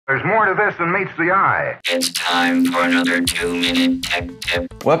There's more to this than meets the eye. It's time for another 2-minute tech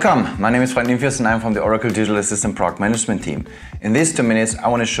tip. Welcome, my name is Nimphius and I'm from the Oracle Digital Assistant Product Management team. In these 2 minutes, I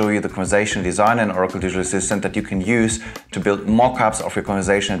want to show you the Conversational Designer and Oracle Digital Assistant that you can use to build mock-ups of your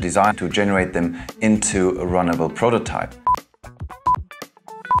conversational design to generate them into a runnable prototype.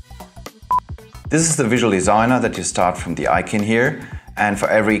 This is the visual designer that you start from the icon here. And for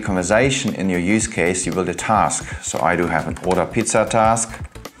every conversation in your use case, you build a task. So I do have an order pizza task.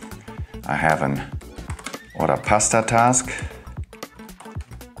 I have an order pasta task,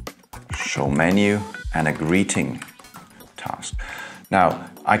 show menu, and a greeting task. Now,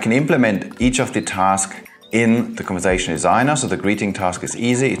 I can implement each of the tasks in the Conversation Designer. So the greeting task is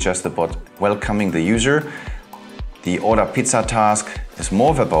easy. It's just the bot welcoming the user. The order pizza task is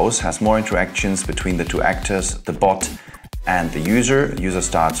more verbose, has more interactions between the two actors, the bot and the user. The user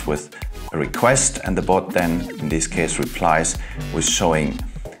starts with a request and the bot then, in this case, replies with showing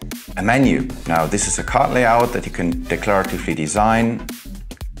a menu. Now, this is a card layout that you can declaratively design.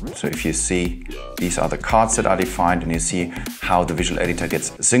 So if you see, these are the cards that are defined and you see how the visual editor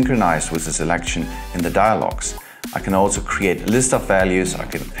gets synchronized with the selection in the dialogues. I can also create a list of values, I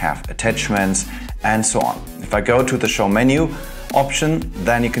can have attachments and so on. If I go to the show menu option,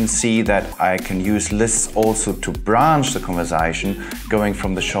 then you can see that I can use lists also to branch the conversation going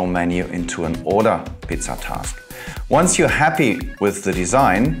from the show menu into an order pizza task. Once you're happy with the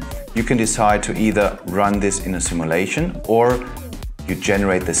design, you can decide to either run this in a simulation or you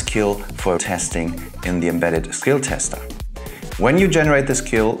generate the skill for testing in the embedded skill tester. When you generate the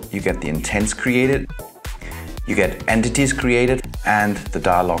skill, you get the intents created, you get entities created and the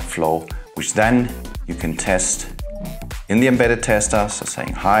dialog flow, which then you can test in the embedded tester. So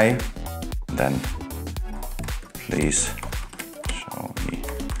saying hi, and then please show me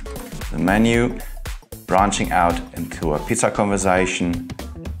the menu, branching out into a pizza conversation,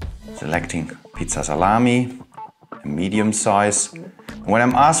 selecting pizza salami, a medium size. When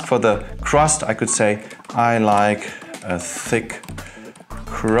I'm asked for the crust, I could say, I like a thick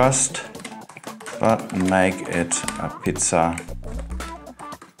crust, but make it a pizza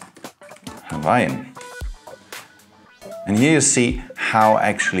Hawaiian. And here you see how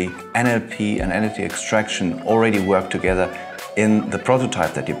actually NLP and entity extraction already work together in the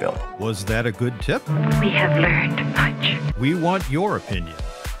prototype that you built. Was that a good tip? We have learned much. We want your opinion.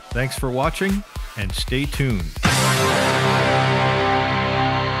 Thanks for watching and stay tuned.